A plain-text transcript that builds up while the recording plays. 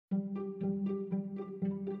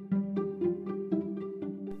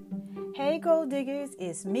Hey Gold Diggers,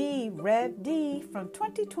 it's me, Rev D from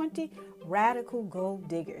 2020 Radical Gold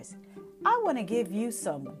Diggers. I want to give you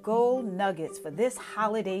some gold nuggets for this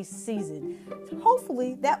holiday season.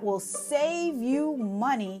 Hopefully that will save you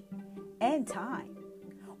money and time.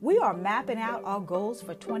 We are mapping out our goals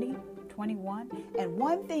for 2021, and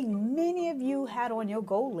one thing many of you had on your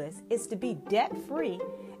goal list is to be debt-free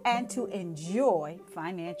and to enjoy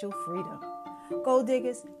financial freedom. Gold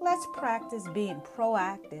diggers, let's practice being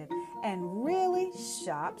proactive and really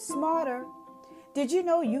shop smarter. Did you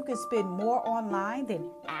know you can spend more online than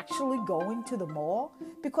actually going to the mall?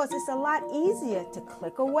 Because it's a lot easier to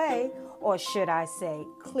click away, or should I say,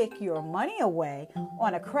 click your money away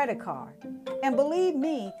on a credit card. And believe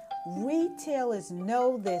me, retailers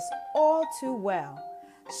know this all too well.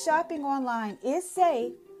 Shopping online is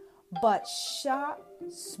safe, but shop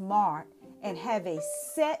smart and have a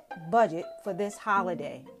set budget for this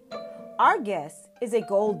holiday. Our guest is a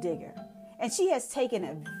gold digger, and she has taken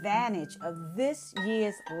advantage of this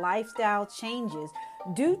year's lifestyle changes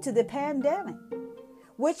due to the pandemic,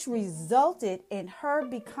 which resulted in her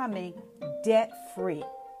becoming debt-free.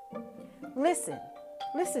 Listen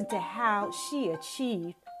to how she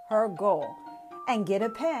achieved her goal, and get a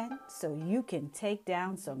pen so you can take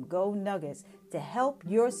down some gold nuggets to help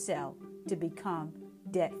yourself to become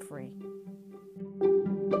debt-free.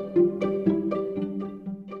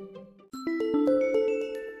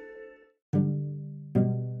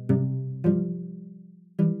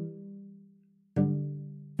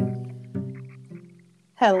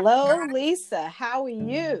 Hello, Lisa. How are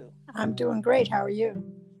you? I'm doing great. How are you?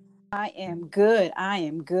 I am good.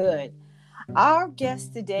 Our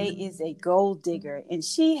guest today is a gold digger, and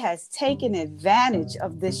she has taken advantage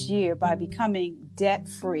of this year by becoming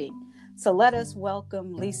debt-free. So let us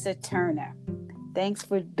welcome Lisa Turner. Thanks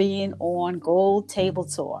for being on Gold Table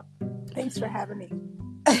Talk. Thanks for having me.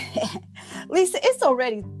 Lisa, it's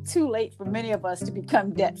already too late for many of us to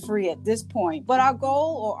become debt-free at this point, but our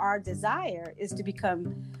goal or our desire is to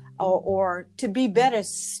become or to be better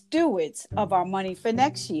stewards of our money for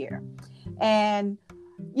next year. And,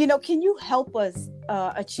 can you help us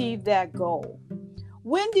achieve that goal?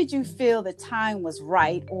 When did you feel the time was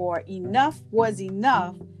right or enough was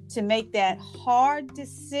enough to make that hard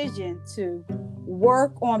decision to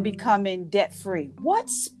work on becoming debt-free? What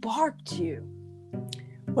sparked you?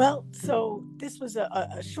 Well, so this was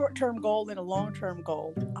a short-term goal and a long-term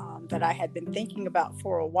goal that I had been thinking about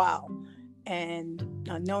for a while. And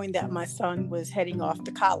knowing that my son was heading off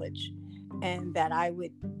to college and that I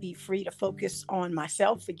would be free to focus on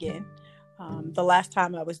myself again. The last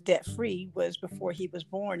time I was debt-free was before he was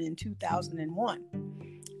born in 2001.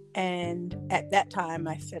 And at that time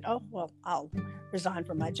I said, oh, well, I'll resign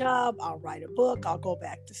from my job. I'll write a book. I'll go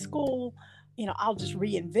back to school. I'll just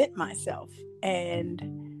reinvent myself. And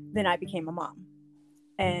then I became a mom.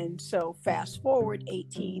 And so fast forward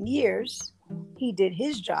 18 years, he did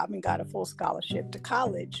his job and got a full scholarship to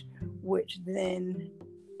college, which then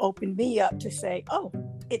opened me up to say, oh,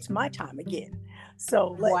 it's my time again.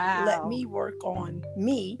 So let me work on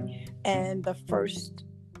me. And the first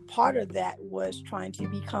part of that was trying to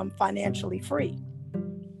become financially free.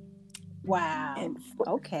 Wow. And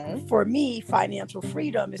for me, financial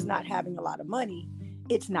freedom is not having a lot of money.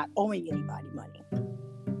 It's not owing anybody money.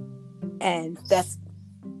 And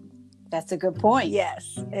that's a good point.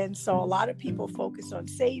 Yes. And so a lot of people focus on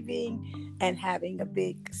saving and having a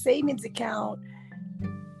big savings account,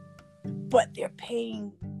 but they're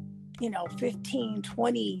paying, 15,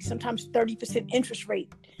 20, sometimes 30% interest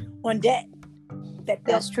rate on debt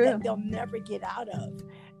That's true. That they'll never get out of.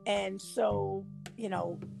 And so,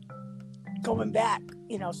 going back,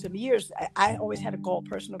 some years, I always had a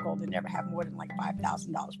personal goal to never have more than like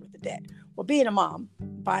 $5,000 worth of debt. Well, being a mom,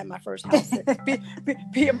 buying my first house,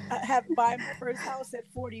 buying my first house at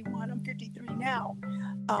 41, I'm 53 now.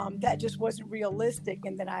 That just wasn't realistic.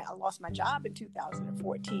 And then I lost my job in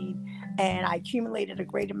 2014, and I accumulated a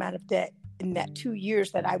great amount of debt in that 2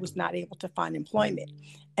 years that I was not able to find employment.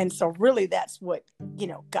 And so really that's what,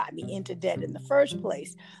 got me into debt in the first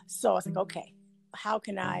place. So I was like, okay, how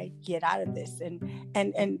can I get out of this?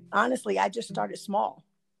 And honestly, I just started small.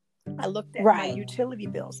 I looked at my utility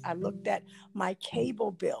bills. I looked at my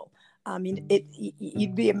cable bill. I mean,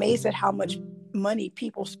 you'd be amazed at how much money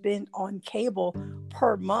people spend on cable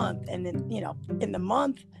per month. And then, in the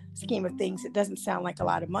month scheme of things, it doesn't sound like a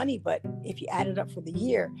lot of money, but if you add it up for the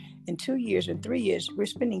year, in 2 years and 3 years, we're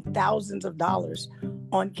spending thousands of dollars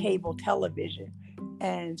on cable television.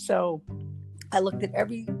 And so I looked at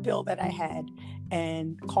every bill that I had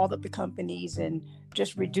and called up the companies and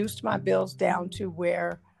just reduced my bills down to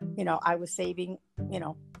where, I was saving,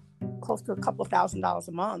 close to a couple of $1,000s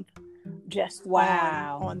a month just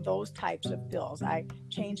Wow. on those types of bills. I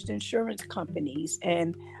changed insurance companies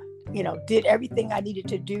and, did everything I needed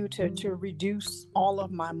to do to reduce all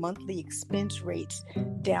of my monthly expense rates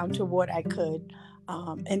down to what I could.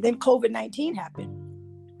 And then COVID-19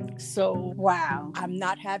 happened. So Wow. I'm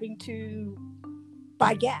not having to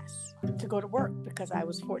buy gas to go to work because I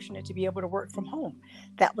was fortunate to be able to work from home.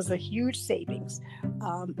 That was a huge savings.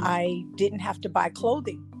 I didn't have to buy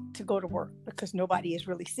clothing to go to work because nobody is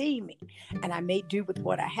really seeing me, and I made do with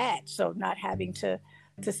what I had. So not having to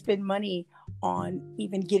spend money on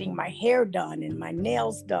even getting my hair done and my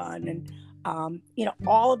nails done, and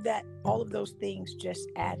all of those things just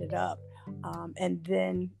added up, and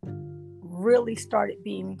then really started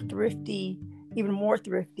being thrifty, even more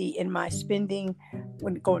thrifty in my spending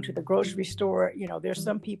when going to the grocery store. There's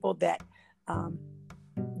some people that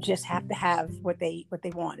just have to have what they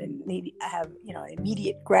want and need have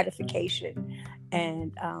immediate gratification,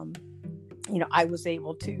 and I was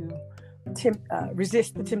able to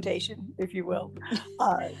resist the temptation, if you will,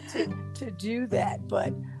 to do that.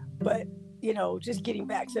 But just getting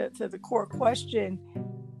back to the core question,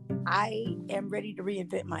 I am ready to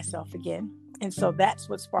reinvent myself again. And so that's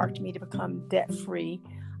what sparked me to become debt free.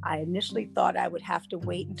 I initially thought I would have to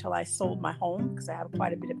wait until I sold my home because I have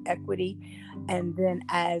quite a bit of equity. And then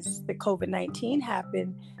as the COVID-19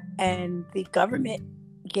 happened and the government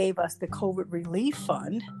gave us the COVID relief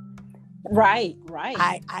fund, Right.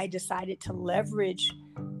 I decided to leverage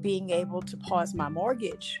being able to pause my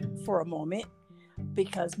mortgage for a moment,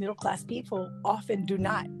 because middle-class people often do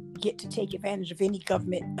not get to take advantage of any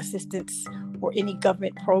government assistance or any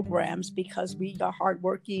government programs because we are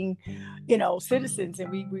hardworking, citizens,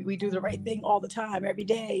 and we do the right thing all the time, every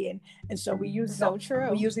day, and so we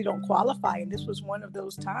usually don't qualify. And this was one of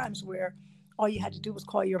those times where all you had to do was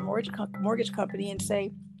call your mortgage company and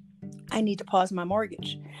say, I need to pause my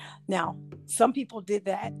mortgage. Now, some people did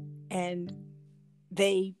that and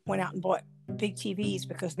they went out and bought big TVs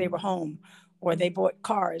because they were home, or they bought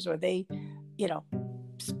cars, or they,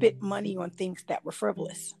 spent money on things that were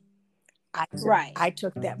frivolous. I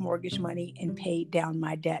took that mortgage money and paid down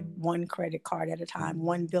my debt, one credit card at a time,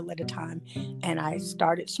 one bill at a time. And I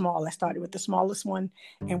started small. I started with the smallest one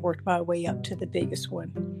and worked my way up to the biggest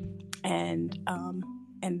one. And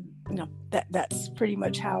that's pretty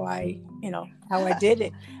much how I did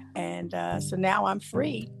it. And so now I'm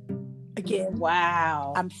free again.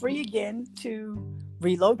 Wow. I'm free again to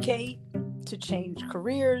relocate, to change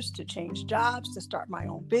careers, to change jobs, to start my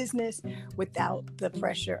own business without the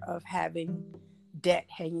pressure of having debt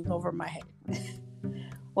hanging over my head.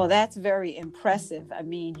 Well, that's very impressive. I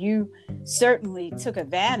mean, you certainly took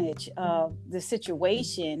advantage of the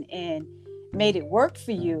situation and made it work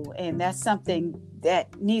for you. And that's something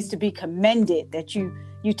that needs to be commended, that you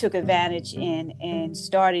took advantage and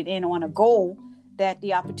started in on a goal that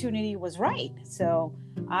the opportunity was right. So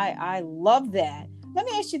I love that. Let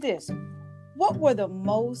me ask you this. What were the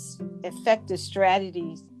most effective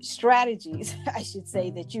strategies, I should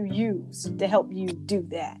say, that you used to help you do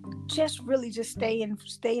that? Just really just staying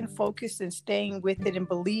focused and staying with it and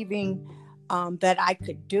believing that I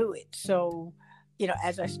could do it. So,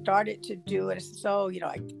 as I started to do it, so,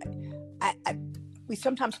 we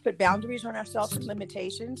sometimes put boundaries on ourselves and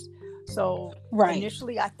limitations. So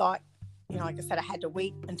Initially I thought, like I said, I had to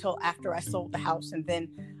wait until after I sold the house, and then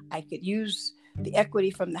I could use the equity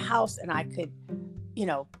from the house and I could,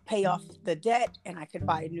 pay off the debt, and I could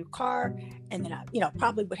buy a new car, and then I,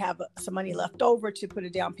 probably would have some money left over to put a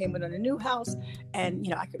down payment on a new house. And,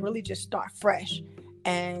 I could really just start fresh.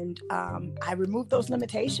 And I removed those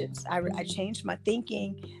limitations. I changed my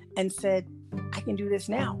thinking and said, I can do this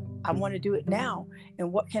now. I want to do it now.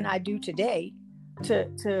 And what can I do today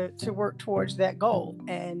to work towards that goal?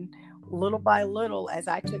 And little by little, as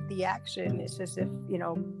I took the action, it's as if,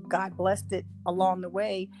 God blessed it along the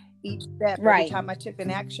way. Each step, every time I took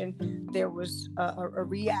an action, there was a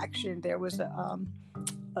reaction. There was a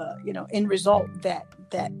end result that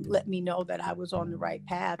let me know that I was on the right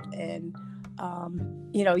path. And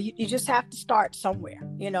you just have to start somewhere.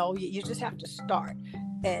 You just have to start.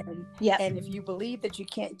 And and if you believe that you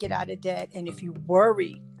can't get out of debt, and if you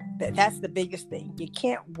worry, that's the biggest thing. You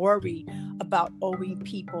can't worry about owing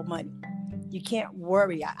people money. You can't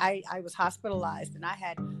worry. I was hospitalized, and I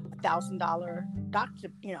had $1,000 doctor,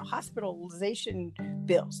 hospitalization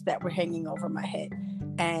bills that were hanging over my head.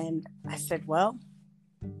 And I said, well,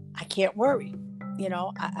 I can't worry.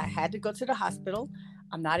 I had to go to the hospital.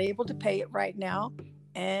 I'm not able to pay it right now.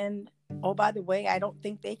 And oh, by the way, I don't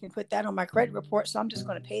think they can put that on my credit report. So I'm just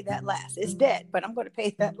going to pay that last. It's dead, but I'm going to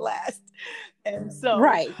pay that last. And so,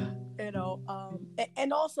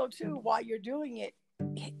 and also too, while you're doing it,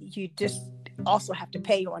 you just also have to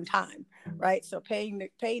pay on time, right? So paying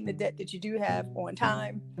the debt that you do have on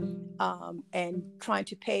time, and trying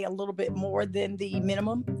to pay a little bit more than the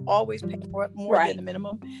minimum. Always pay more than the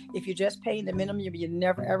minimum. If you're just paying the minimum, you're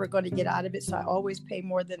never ever going to get out of it. So I always pay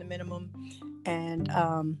more than the minimum, and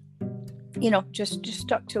just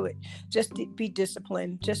stuck to it. Just be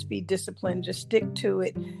disciplined. Just be disciplined. Just stick to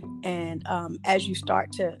it. And as you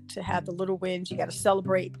start to have the little wins, you got to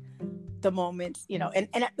celebrate the moments, and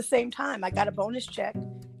at the same time, I got a bonus check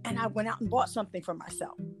and I went out and bought something for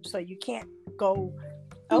myself. So you can't go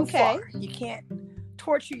too far. You can't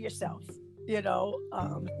torture yourself,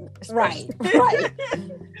 right.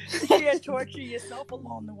 You can't torture yourself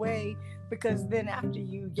along the way, because then after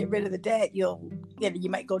you get rid of the debt, you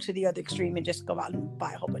might go to the other extreme and just go out and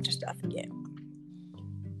buy a whole bunch of stuff again.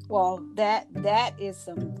 Well, that is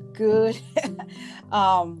some good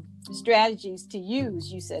strategies to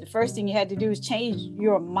use. You said the first thing you had to do is change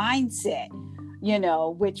your mindset,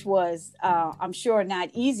 which was, I'm sure, not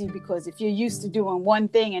easy, because if you're used to doing one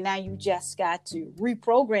thing and now you just got to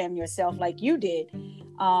reprogram yourself like you did,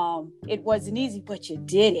 it wasn't easy, but you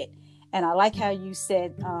did it. And I like how you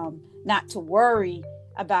said not to worry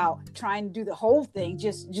about trying to do the whole thing.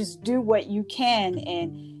 Just do what you can,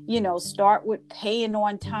 and start with paying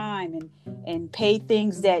on time and pay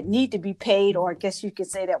things that need to be paid, or I guess you could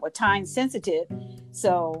say that were time sensitive.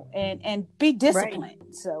 So, and be disciplined. Right.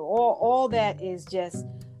 So all that is just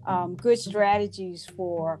good strategies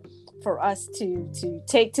for us to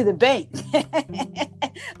take to the bank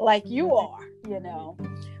like you are,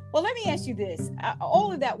 Well, let me ask you this.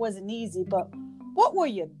 All of that wasn't easy, but what were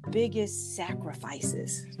your biggest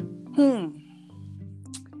sacrifices?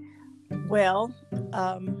 Well,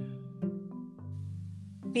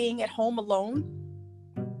 being at home alone,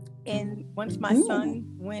 and once my son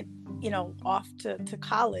went, off to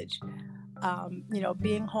college,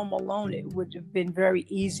 being home alone, it would have been very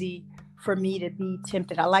easy for me to be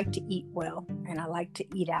tempted. I like to eat well, and I like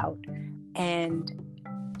to eat out, and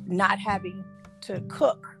not having to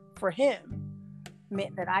cook for him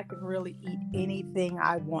meant that I could really eat anything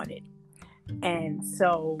I wanted. And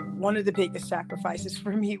so one of the biggest sacrifices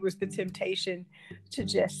for me was the temptation to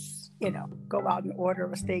just, go out and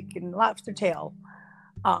order a steak and lobster tail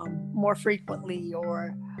more frequently,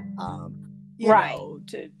 or,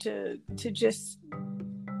 to just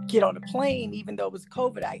get on a plane. Even though it was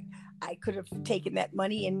COVID, I could have taken that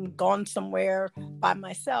money and gone somewhere by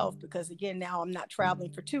myself, because again, now I'm not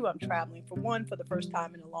traveling for two, I'm traveling for one for the first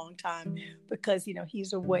time in a long time, because,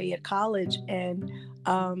 he's away at college, and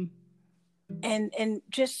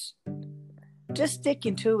just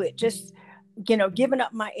sticking to it, just, giving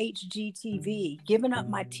up my HGTV, giving up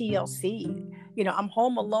my TLC. I'm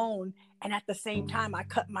home alone, and at the same time, I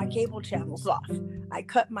cut my cable channels off. I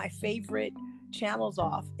cut my favorite channels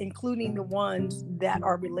off, including the ones that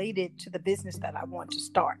are related to the business that I want to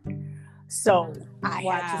start. So I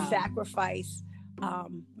had to sacrifice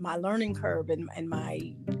my learning curve and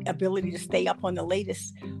my ability to stay up on the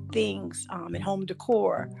latest things in home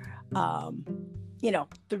decor,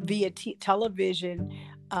 via television,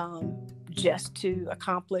 just to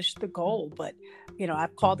accomplish the goal. But,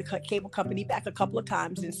 I've called the cable company back a couple of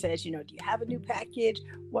times and says, do you have a new package?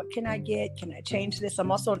 What can I get? Can I change this?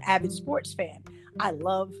 I'm also an avid sports fan. I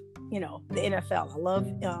love, the NFL. I love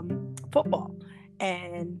football.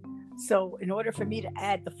 And so in order for me to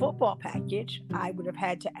add the football package, I would have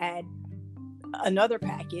had to add another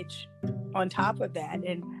package on top of that.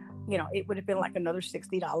 And, it would have been like another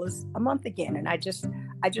 $60 a month again. And I just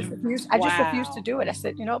refused. I just refused to do it. I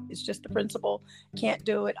said, it's just the principle. Can't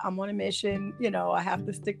do it. I'm on a mission. I have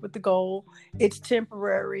to stick with the goal. It's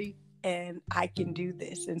temporary, and I can do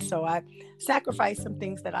this. And so I sacrificed some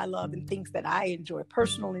things that I love and things that I enjoy,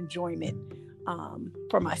 personal enjoyment,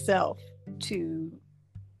 for myself, to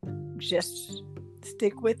just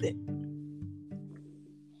stick with it.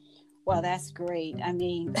 Well, that's great. I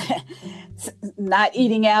mean, not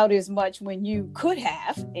eating out as much when you could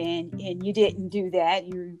have, and you didn't do that.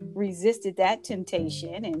 You resisted that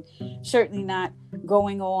temptation, and certainly not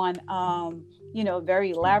going on, very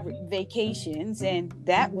elaborate vacations. And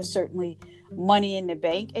that was certainly money in the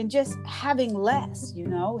bank. And just having less,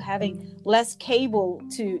 having less cable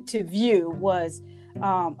to view was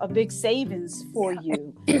a big savings for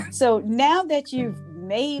you. So now that you've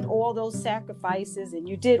made all those sacrifices and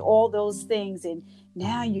you did all those things, and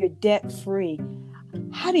now you're debt free,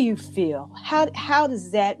 how do you feel? How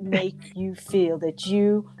does that make you feel that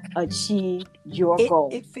you achieved your goal?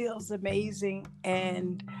 It feels amazing,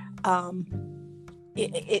 and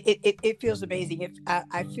it feels amazing.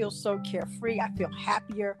 I feel so carefree. I feel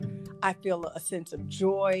happier. I feel a sense of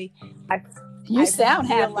joy. I You I sound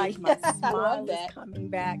feel happy. like my I love smile is that. coming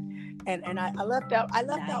back. And I left out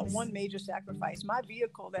Nice. one major sacrifice. My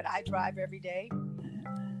vehicle that I drive every day,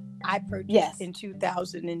 I purchased Yes. in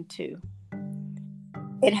 2002.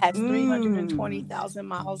 It has Mm. 320,000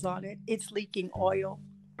 miles on it. It's leaking oil.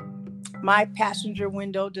 My passenger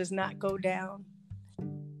window does not go down,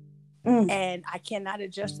 Mm. and I cannot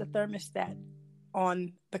adjust the thermostat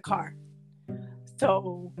on the car.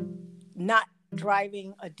 So, not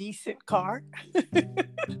driving a decent car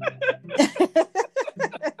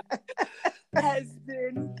has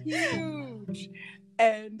been huge.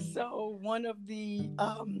 And so, one of the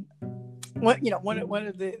one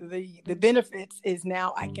of the benefits is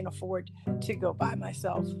now I can afford to go buy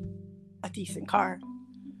myself a decent car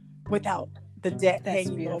without the debt That's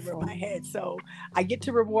hanging over beautiful. my head. So I get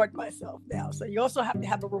to reward myself now. So you also have to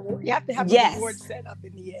have a reward. You have to have a reward Yes. set up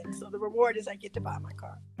in the end. So the reward is I get to buy my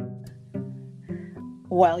car.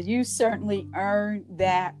 Well, you certainly earned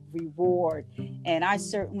that reward. And I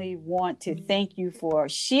certainly want to thank you for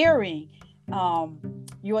sharing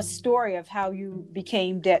your story of how you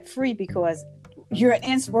became debt free, because you're an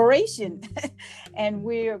inspiration. And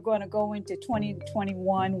we're going to go into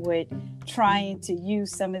 2021 with trying to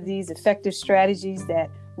use some of these effective strategies that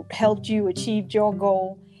helped you achieve your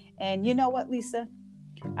goal. And you know what, Lisa?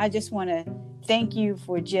 I just want to thank you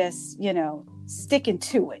for just, sticking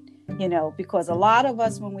to it, because a lot of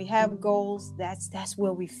us, when we have goals, that's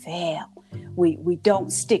where we fail. We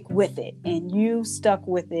don't stick with it, and you stuck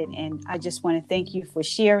with it. And I just want to thank you for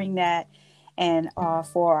sharing that. And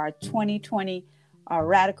for our 2020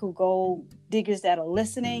 Radical Goal Diggers that are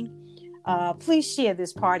listening, please share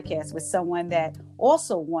this podcast with someone that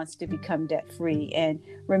also wants to become debt free. And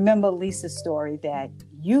remember Lisa's story that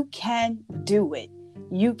you can do it.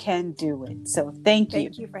 You can do it. So thank you.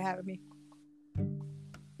 Thank you for having me.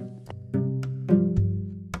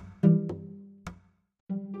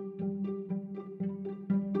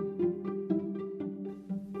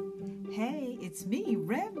 Hey, it's me,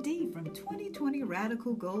 Rev D from 2020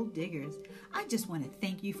 Radical Goal Diggers. I just want to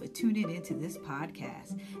thank you for tuning into this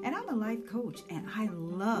podcast. And I'm a life coach, and I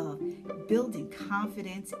love building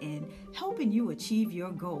confidence and helping you achieve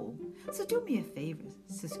your goal. So do me a favor,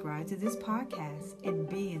 subscribe to this podcast and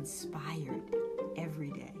be inspired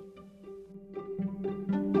every day.